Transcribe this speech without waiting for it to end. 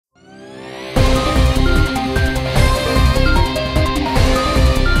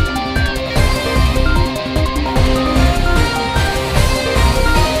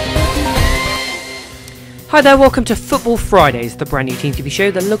Hi there, welcome to Football Fridays, the brand new Team TV show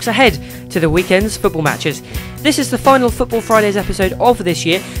that looks ahead to the weekend's football matches. This is the final Football Fridays episode of this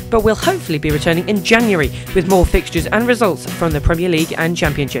year, but we'll hopefully be returning in January with more fixtures and results from the Premier League and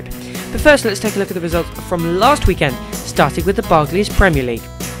Championship. But first, let's take a look at the results from last weekend, starting with the Barclays Premier League.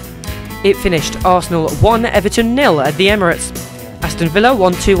 It finished Arsenal 1, Everton 0 at the Emirates. Aston Villa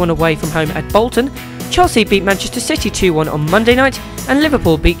won 2-1 away from home at Bolton. Chelsea beat Manchester City 2-1 on Monday night, and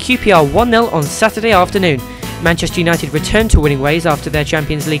Liverpool beat QPR 1-0 on Saturday afternoon. Manchester United returned to winning ways after their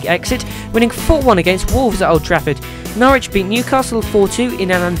Champions League exit, winning 4-1 against Wolves at Old Trafford. Norwich beat Newcastle 4-2 in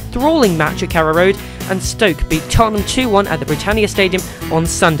an enthralling match at Carrow Road, and Stoke beat Tottenham 2-1 at the Britannia Stadium on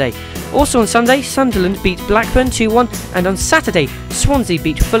Sunday. Also on Sunday, Sunderland beat Blackburn 2-1, and on Saturday, Swansea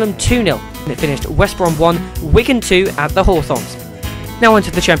beat Fulham 2-0. And it finished West Brom 1, Wigan 2 at the Hawthorns. Now on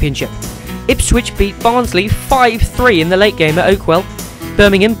to the Championship. Ipswich beat Barnsley 5-3 in the late game at Oakwell.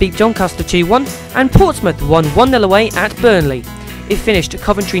 Birmingham beat Doncaster 2-1, and Portsmouth won 1-0 away at Burnley. It finished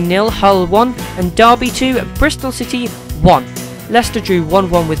Coventry 0, Hull 1, and Derby 2, Bristol City 1. Leicester drew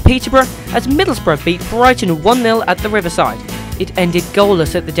 1-1 with Peterborough as Middlesbrough beat Brighton 1-0 at the Riverside. It ended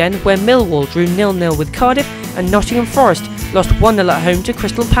goalless at the Den, where Millwall drew 0-0 with Cardiff, and Nottingham Forest lost 1-0 at home to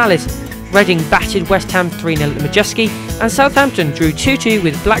Crystal Palace. Reading battered West Ham 3-0 at Madejski, and Southampton drew 2-2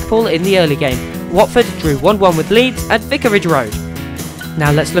 with Blackpool in the early game. Watford drew 1-1 with Leeds at Vicarage Road. Now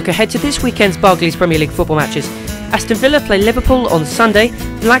let's look ahead to this weekend's Barclays Premier League football matches. Aston Villa play Liverpool on Sunday,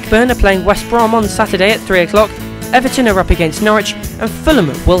 Blackburn are playing West Brom on Saturday at 3 o'clock, Everton are up against Norwich, and Fulham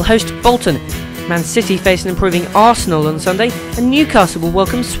will host Bolton. Man City face an improving Arsenal on Sunday, and Newcastle will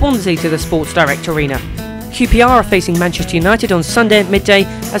welcome Swansea to the Sports Direct Arena. QPR are facing Manchester United on Sunday at midday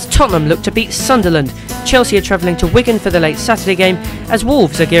as Tottenham look to beat Sunderland. Chelsea are travelling to Wigan for the late Saturday game as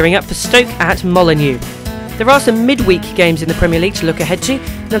Wolves are gearing up for Stoke at Molineux. There are some midweek games in the Premier League to look ahead to.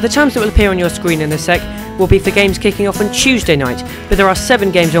 Now the times that will appear on your screen in a sec will be for games kicking off on Tuesday night, but there are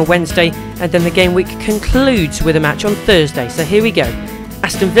 7 games on Wednesday, and then the game week concludes with a match on Thursday, so here we go.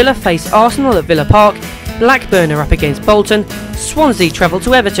 Aston Villa face Arsenal at Villa Park, Blackburn are up against Bolton, Swansea travel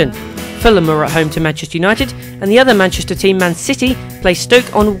to Everton, Fulham are at home to Manchester United, and the other Manchester team, Man City, play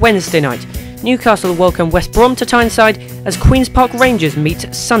Stoke on Wednesday night. Newcastle welcome West Brom to Tyneside as Queen's Park Rangers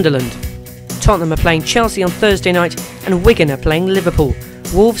meet Sunderland. Tottenham are playing Chelsea on Thursday night, and Wigan are playing Liverpool.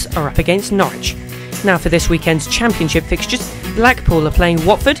 Wolves are up against Norwich. Now for this weekend's Championship fixtures, Blackpool are playing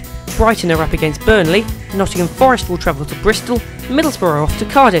Watford, Brighton are up against Burnley, Nottingham Forest will travel to Bristol, Middlesbrough are off to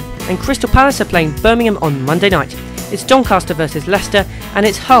Cardiff, and Crystal Palace are playing Birmingham on Monday night. It's Doncaster versus Leicester, and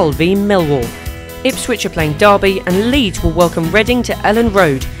it's Hull v Millwall. Ipswich are playing Derby, and Leeds will welcome Reading to Ellen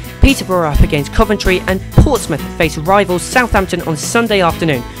Road. Peterborough are up against Coventry, and Portsmouth face rivals Southampton on Sunday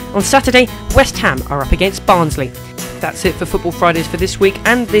afternoon. On Saturday, West Ham are up against Barnsley. That's it for Football Fridays for this week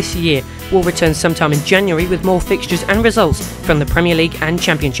and this year. We'll return sometime in January with more fixtures and results from the Premier League and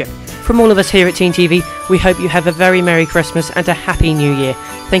Championship. From all of us here at Team TV, we hope you have a very Merry Christmas and a Happy New Year.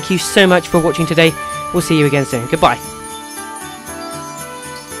 Thank you so much for watching today. We'll see you again soon. Goodbye.